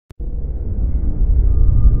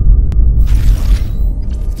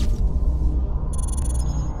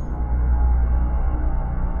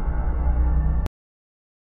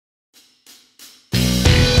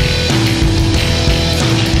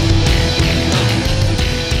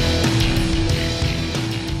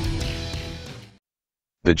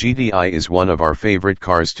The GTI is one of our favorite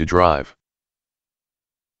cars to drive.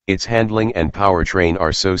 Its handling and powertrain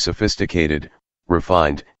are so sophisticated,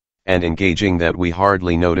 refined, and engaging that we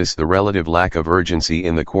hardly notice the relative lack of urgency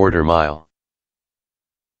in the quarter mile.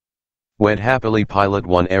 We'd happily pilot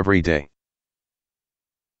one every day.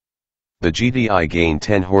 The GTI gained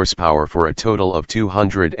 10 horsepower for a total of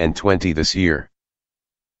 220 this year.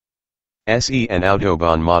 SE and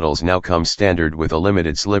Autobahn models now come standard with a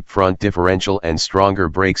limited slip front differential and stronger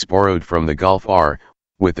brakes borrowed from the Golf R,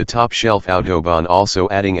 with the top-shelf Autobahn also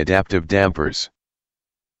adding adaptive dampers.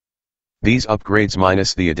 These upgrades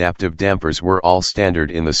minus the adaptive dampers were all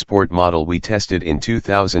standard in the Sport model we tested in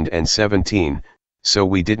 2017, so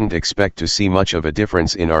we didn't expect to see much of a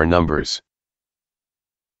difference in our numbers.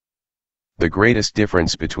 The greatest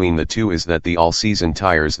difference between the two is that the all-season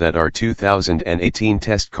tires that our 2018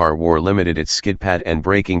 test car wore limited its skid pad and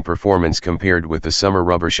braking performance compared with the summer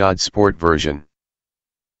rubber-shod Sport version.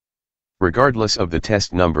 Regardless of the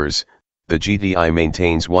test numbers, the GTI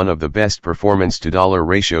maintains one of the best performance-to-dollar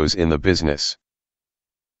ratios in the business.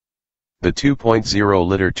 The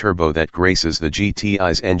 2.0-liter turbo that graces the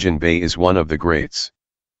GTI's engine bay is one of the greats.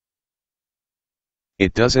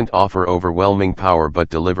 It doesn't offer overwhelming power but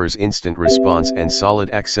delivers instant response and solid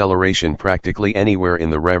acceleration practically anywhere in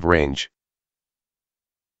the rev range.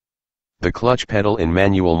 The clutch pedal in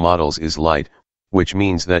manual models is light, which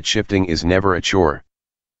means that shifting is never a chore.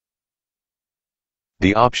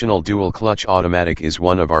 The optional dual clutch automatic is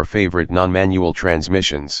one of our favorite non-manual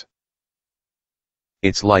transmissions.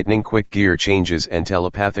 Its lightning quick gear changes and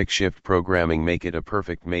telepathic shift programming make it a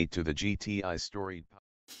perfect mate to the GTI's storied power.